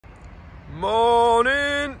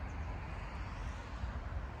Morning.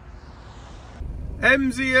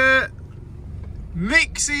 Em's here.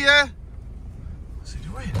 Mick's here. What's he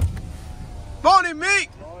doing? Morning, Mick.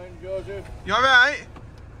 Morning, Joseph. You alright?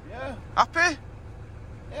 Yeah. Happy?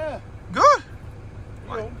 Yeah. Good?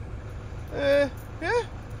 You? Yeah.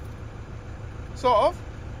 Sort of.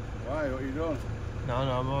 Why? What are you doing? No,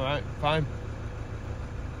 I'm alright. Fine.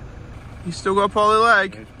 You still got a poorly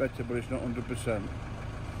leg? It's better, but it's not 100%.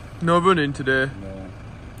 No running today? No.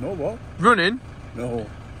 No what? Running? No.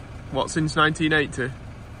 What, since 1980?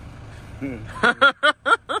 I'm not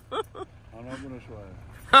going to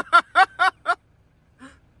swear.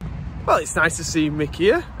 Well, it's nice to see Mick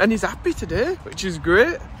here, and he's happy today, which is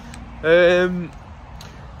great.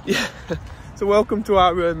 Yeah, so welcome to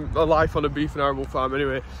our life on a beef and arable farm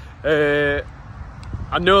anyway. I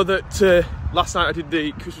know that last night I did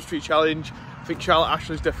the Christmas tree challenge. I think Charlotte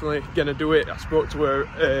Ashley's definitely going to do it. I spoke to her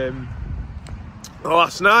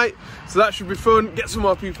last night, so that should be fun. Get some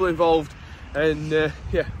more people involved, and yeah,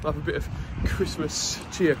 we'll have a bit of Christmas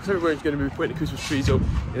cheer, because everyone's going to be putting the Christmas trees up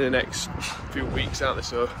in the next few weeks, aren't they?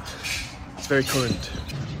 So it's very current.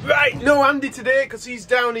 Right, no Andy today because he's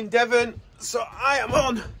down in Devon, so I am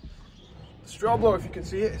on the straw blower. If you can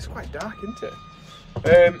see it, it's quite dark, isn't it?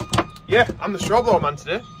 Yeah, I'm the straw blower man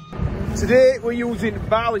today. Today we're using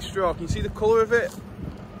barley straw. Can you see the colour of it?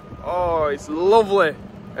 Oh, it's lovely.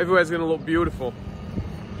 Everywhere's going to look beautiful.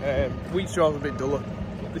 Wheat straw's a bit duller.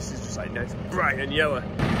 This is just like nice, bright and yellow.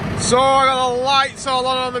 So I got the lights all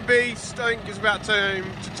on the beast. I think it's about time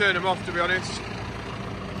to turn them off, to be honest,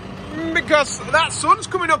 because that sun's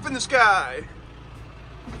coming up in the sky.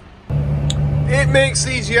 It makes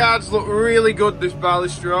these yards look really good, this barley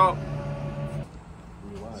straw.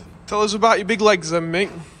 Tell us about your big legs then,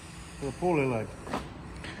 Mick. A poorly leg.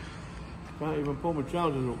 Can't even pull my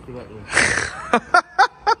trousers up correctly.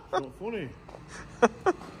 It's not funny.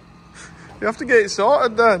 You have to get it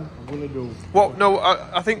sorted then. I'm gonna do. What? No,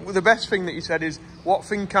 I think the best thing that you said is, what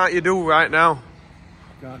thing can't you do right now?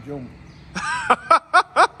 Can't jump.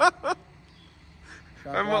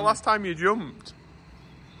 When was the last time you jumped?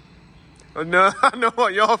 Oh, no, I know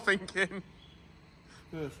what you're thinking.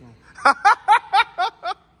 Personal.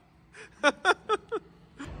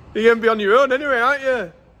 You're going to be on your own anyway, aren't you?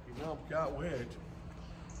 You know, can't wait.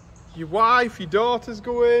 Your wife, your daughter's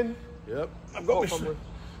going. Yep. I've got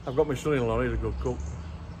my son-in-law, he's a good cook.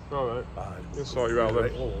 Alright. Aye. He'll sort you out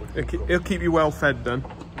then. Oh, He'll keep you well fed then.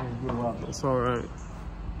 good lad. That's alright.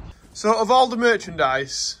 So, of all the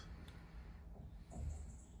merchandise...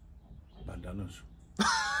 Bandanas.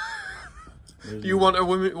 You want a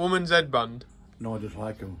woman's headband? No, I just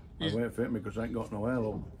like them. I won't fit me because I ain't got no hair,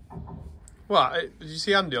 look. What? Did you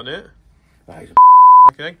see Andy on it? That is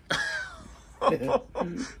Like an egg.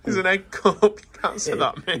 There's an egg cup. You can't say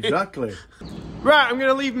that, mate. Exactly. Right, I'm going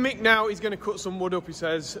to leave Mick now. He's going to cut some wood up, he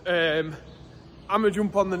says. I'm going to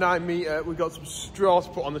jump on the 9 metre. We've got some straw to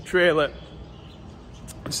put on the trailer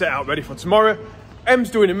and set out ready for tomorrow. Em's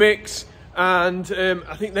doing a mix, and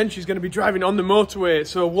I think then she's going to be driving on the motorway,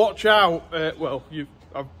 so watch out. Well,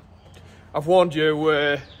 I've warned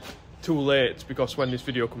you too late, because when this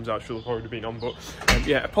video comes out she'll have already been on, but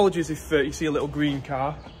yeah, apologies if you see a little green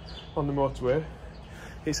car on the motorway.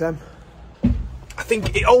 It's I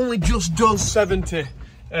think it only just does 70, so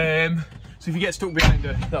if you get stuck behind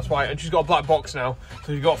her, that's why. And she's got a black box now,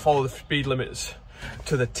 so you've got to follow the speed limits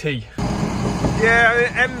to the T.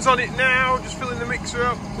 Yeah, M's on it now, just filling the mixer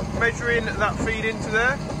up, measuring that feed into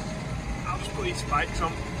there. I'll just put these spikes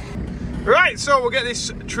on. Right, so we'll get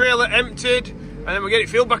this trailer emptied, and then we'll get it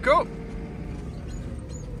filled back up.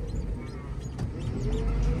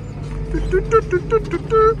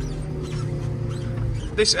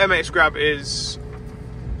 This MX grab is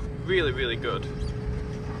really, really good.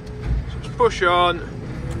 So just push on,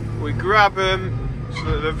 we grab them so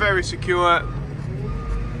that they're very secure.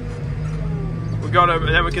 We got them,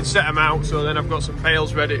 and then we can set them out, so then I've got some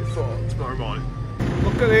bales ready for tomorrow morning.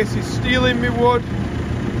 Look at this, he's stealing me wood.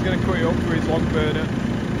 He's going to cut it up for his log burner.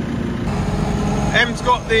 Em's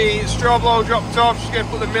got the straw blower dropped off. She's going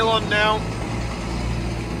to put the mill on now,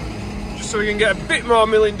 just so we can get a bit more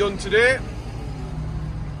milling done today.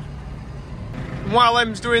 And while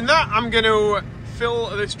Em's doing that, I'm going to fill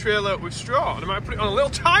this trailer with straw, and I might put it on a little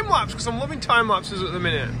time lapse because I'm loving time lapses at the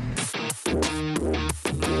minute.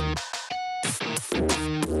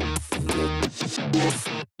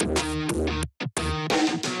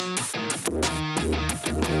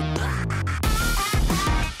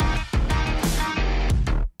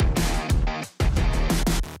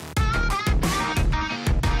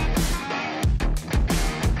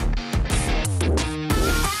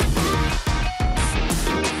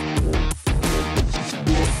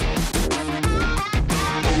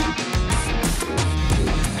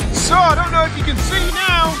 can see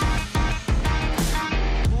now.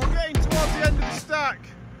 We're getting towards the end of the stack.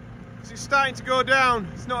 It's starting to go down.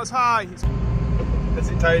 It's not as high. Has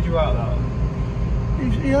it tired you out, that?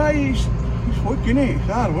 He's working it. It's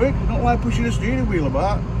hard work. It's not like pushing a steering wheel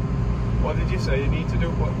about. What did you say you need to do?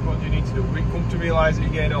 What do you need to do? We come to realise that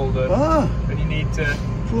you're getting older. And you need to...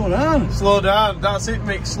 Slow down. Slow down. That's it,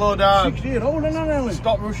 Mick. Slow down. 6-year-old, isn't it, Ellie?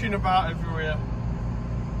 Stop rushing about everywhere.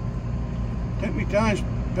 Take me time,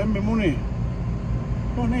 spend my money.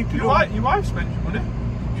 Don't need to Your wife spends your money.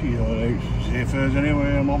 She's alright. She's here first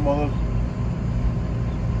anyway. I'm not bothered.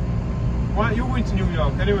 Why aren't you going to New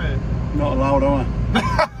York anyway? Not allowed, am I?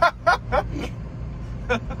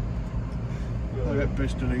 I get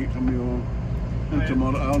pissed to eat from you home. And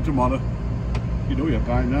tomorrow. You know you're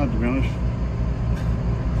fine now, to be honest. Do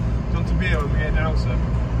you want a beer when we get down, sir?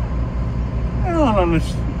 I don't know.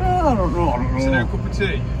 Is there a cup of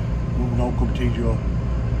tea? No cup of tea, Joe.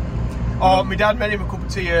 Oh, my dad made him a cup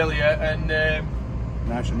of tea earlier and...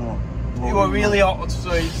 nice and hot. It was really hot,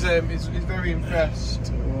 so he's very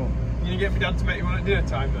impressed. Oh. You gonna get my dad to make you one at dinner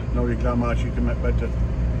time then? No, your grandma, she can make better.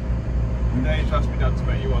 You need to ask my dad to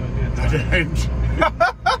make you one at dinner time. I didn't.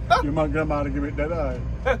 You want grandma to give it dead eye.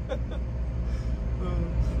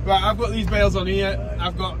 Right, I've got these bales on here.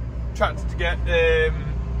 I've got tractor to get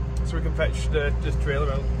so we can fetch the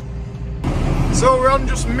trailer out. So we're on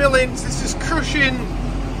just millings. This is crushing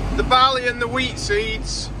the barley and the wheat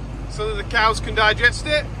seeds so that the cows can digest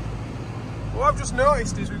it. What I've just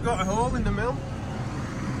noticed is we've got a hole in the mill.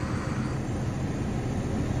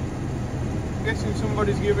 I'm guessing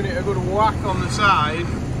somebody's giving it a good whack on the side.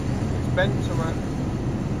 It's bent somewhere.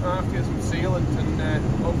 I'll have to get some sealant and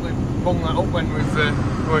hopefully bung that up when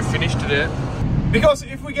we've finished today. Because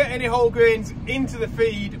if we get any whole grains into the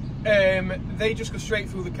feed, they just go straight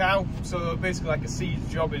through the cow. So basically, like a seed's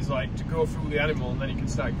job is like to go through the animal and then it can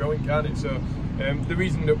start growing, can't it? So that's the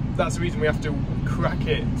reason we have to crack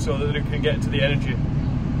it so that it can get to the energy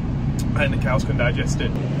and the cows can digest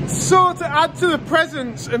it. So to add to the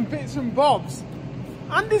presents and bits and bobs,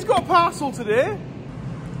 Andy's got a parcel today.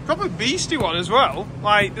 Probably a beastie one as well.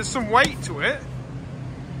 Like there's some weight to it.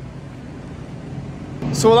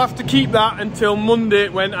 So we'll have to keep that until Monday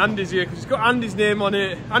when Andy's here, because it's got Andy's name on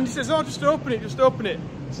it. Andy says, oh, just open it, just open it.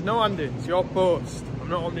 I said, no, Andy, it's your post. I'm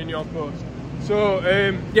not opening your post. So,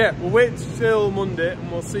 yeah, we'll wait till Monday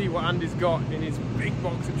and we'll see what Andy's got in his big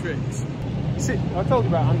box of tricks. See, I told you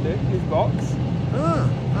about Andy, his box. Ah,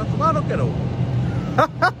 how come I don't get over?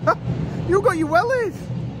 You got your wellies.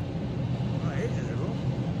 I hate it, though.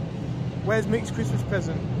 Where's Mick's Christmas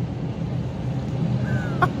present?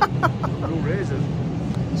 New razors.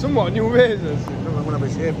 Somewhat new razors. I'm going to have a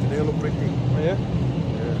shave today, look pretty. Oh, yeah?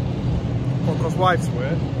 Yeah. What, because wife's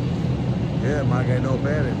wear? Yeah, might get no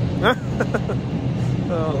bearing.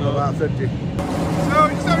 Oh, no. About 50. So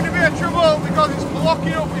it's having a bit of trouble because it's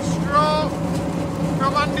blocking up with straw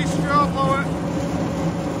from Andy's straw blower.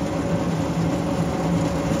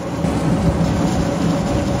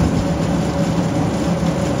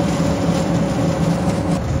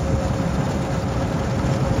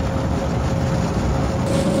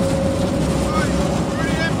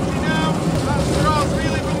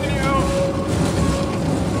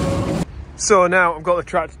 So now I've got the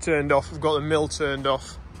tractor turned off, I've got the mill turned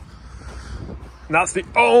off. And that's the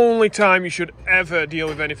only time you should ever deal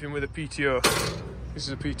with anything with a PTO. This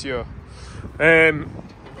is a PTO.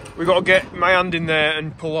 We've got to get my hand in there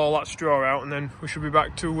and pull all that straw out and then we should be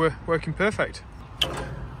back to working perfect.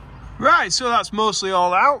 Right, so that's mostly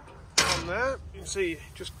all out on there. You can see,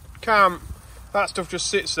 just can't, that stuff just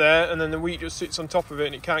sits there and then the wheat just sits on top of it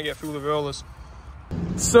and it can't get through the rollers.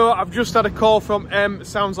 So I've just had a call from Em.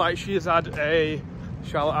 Sounds like she has had a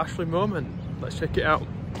Charlotte Ashley moment. Let's check it out.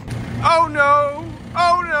 Oh no!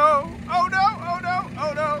 Oh no! Oh no! Oh no!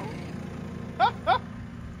 Oh no!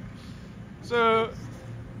 So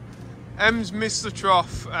Em's missed the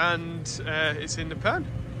trough and it's in the pen.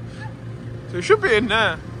 So it should be in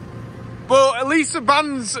there. But at least the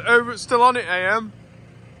bands are still on it, Em.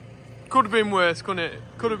 Could have been worse, couldn't it?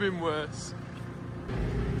 Could have been worse.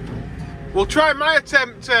 We'll try my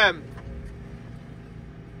attempt, Get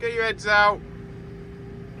your heads out.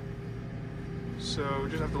 So we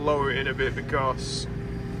just have to lower it in a bit because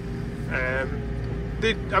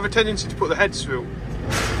they have a tendency to put the heads through.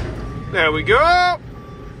 There we go.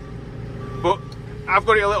 But I've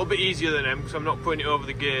got it a little bit easier than them because I'm not putting it over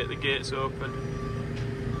the gate. The gate's open.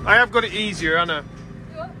 I have got it easier, Anna.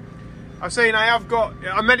 I'm saying I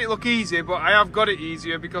made it look easy, but I have got it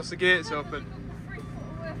easier because the gate's open.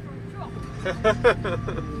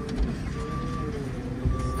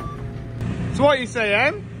 So what you say,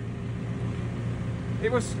 Em?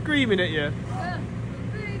 It was screaming at you.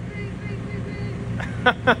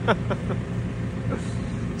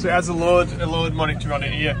 So it has a load monitor on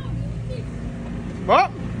it here.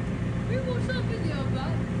 What?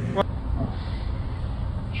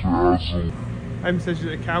 Em says that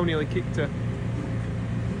the cow nearly kicked her.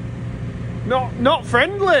 Not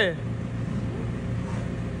friendly.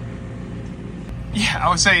 Yeah, I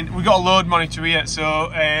was saying we got a load monitor here,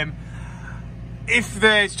 so if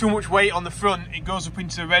there's too much weight on the front, it goes up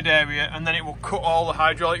into the red area, and then it will cut all the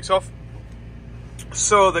hydraulics off,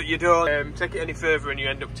 so that you don't take it any further and you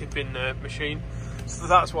end up tipping the machine. So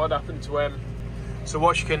that's what happened to Em. So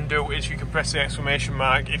what you can do is you can press the exclamation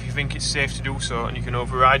mark if you think it's safe to do so, and you can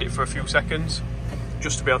override it for a few seconds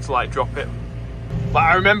just to be able to like drop it. But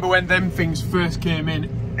I remember when them things first came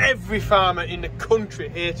in, every farmer in the country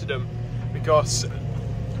hated them, because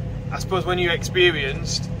I suppose when you're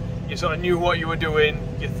experienced, you sort of knew what you were doing,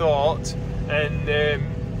 you thought, and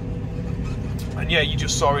yeah, you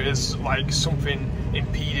just saw it as like something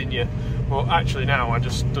impeding you. But actually now I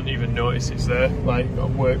just don't even notice it's there. Like, I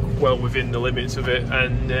work well within the limits of it,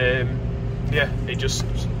 and yeah, it's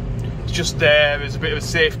just there as a bit of a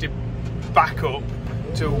safety backup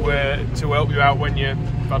to help you out when you,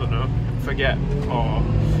 I don't know, forget or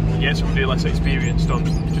you get somebody less experienced on.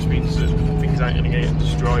 It just means that things aren't going to get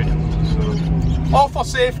destroyed. So, all for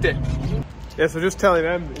safety. Yeah, so just telling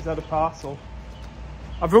him that he's had a parcel.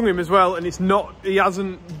 I've rung him as well, and it's not, he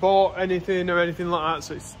hasn't bought anything or anything like that,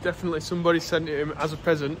 so it's definitely somebody sent it him as a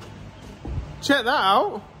present. Check that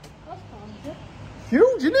out. That's fancy.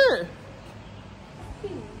 Huge, isn't it?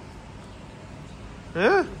 Huge.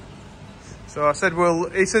 Yeah. So I said, well,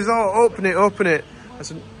 he says, oh, open it.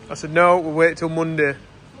 I said, no, we'll wait till Monday.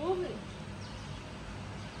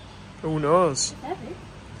 Who knows? It's heavy.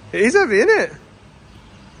 It is heavy, isn't it?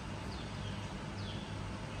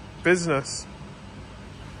 Business.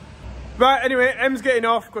 Right, anyway, Em's getting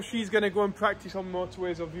off because she's going to go and practice on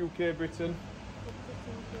motorways of UK Britain.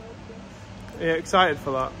 Are you excited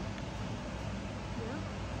for that? Yeah.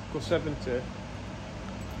 Go 70. Can't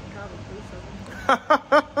do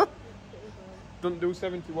 70. Don't do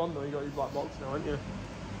 71 though, you got your black box now, haven't you?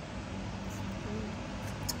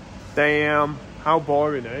 Damn, how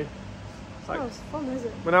boring, eh? It's like, it's fun, is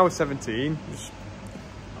it? When I was 17, just,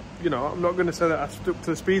 you know, I'm not going to say that I stuck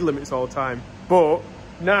to the speed limits all the time, but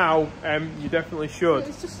now, you definitely should.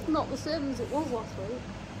 It's just not the same as it was last week.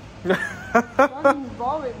 It's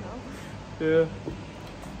boring now. Yeah.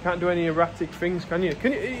 Can't do any erratic things, can you?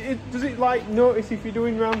 Can you? Does it like notice if you're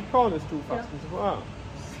doing round corners too fast and stuff like that?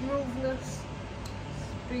 Smoothness,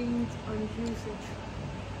 speed, and usage.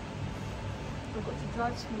 I've got to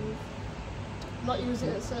drive smooth. Not use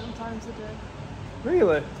it at certain times of day.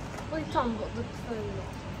 Really? Well, you can, but the prefer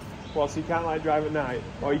not. Well, so you can't like drive at night?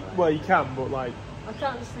 Or well, you can, but like. I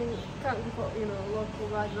can't just think, can't put, you know, a local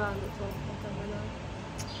ride around it till every night.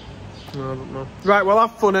 No, I don't know. Right, well,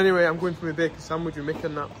 have fun anyway. I'm going for my bacon sandwich with Mick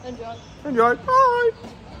and that. Enjoy. Enjoy. Bye.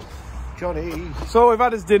 Johnny. So we've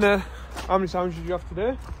had his dinner. How many sandwiches did you have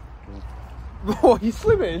today? Oh, you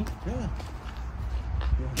slimming? Yeah.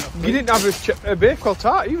 You didn't have a Bakewell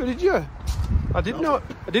tart either, did you? I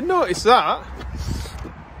didn't notice that.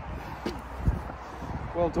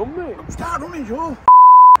 Well done, mate. Start running, Joe.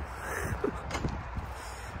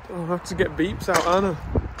 Oh, I have to get beeps out, aren't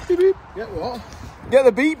I? Beep, beep. Get what? Get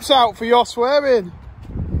the beeps out for your swearing.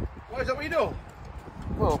 What is that what you do?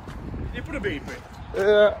 Well, did you put a beep in?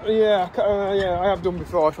 yeah, I have done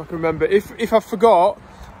before if I can remember. If I forgot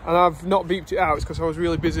and I've not beeped it out, it's because I was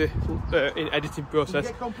really busy in editing process.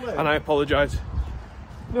 Did you get complaint? And I apologise.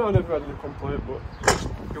 No, I never had any complaint, but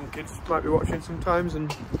young kids might be watching sometimes,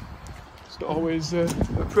 and it's not always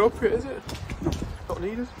appropriate, is it? Not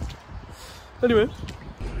needed. Anyway.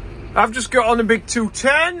 I've just got on a big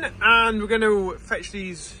 210 and we're going to fetch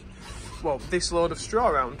these, well, this load of straw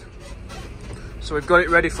around. So we've got it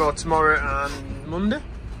ready for tomorrow and Monday.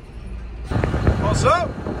 What's up?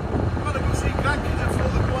 I'm going to go see grandkids and fill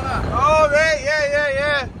the corner. Oh, right,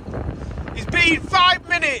 yeah. He's been 5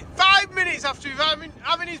 minutes after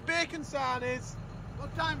having his bacon sarnies.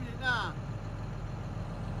 What time is it now?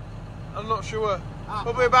 I'm not sure.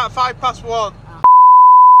 Probably about 1:05.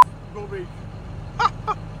 Rubbish.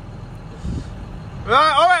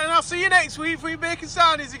 Right, alright, and I'll see you next week for your bacon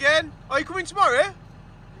sarnies again. Are you coming tomorrow? Yeah,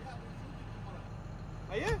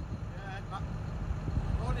 Are you? yeah.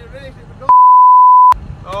 Only race if we go.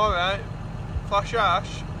 Alright. Flash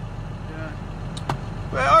ash. Yeah.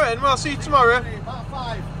 Right, alright, well, I'll see you tomorrow. About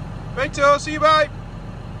 5. Righto, see you, bye.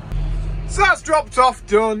 So that's dropped off,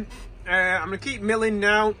 done. I'm going to keep milling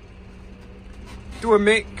now. Do a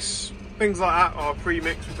mix, things like that, or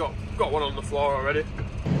pre-mix. We've got one on the floor already.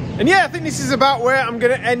 And yeah, I think this is about where I'm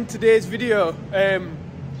going to end today's video.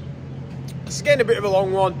 It's getting a bit of a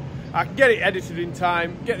long one. I can get it edited in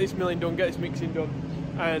time, get this milling done, get this mixing done,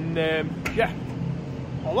 and yeah,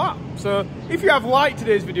 all that. So if you have liked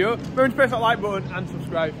today's video, remember to press that like button and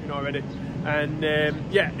subscribe if you're not already. And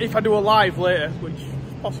yeah, if I do a live later, which is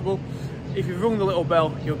possible, if you've rung the little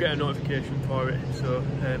bell, you'll get a notification for it. So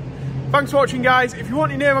thanks for watching, guys. If you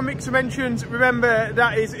want your name on Mixer Mentions, remember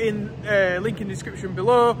that is in link in the description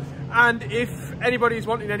below. And if anybody's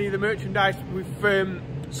wanting any of the merchandise, we've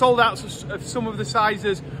sold out of some of the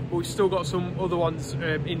sizes, but we've still got some other ones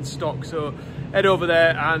in stock. So head over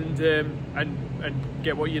there and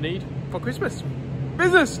get what you need for Christmas.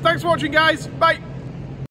 Business. Thanks for watching, guys. Bye.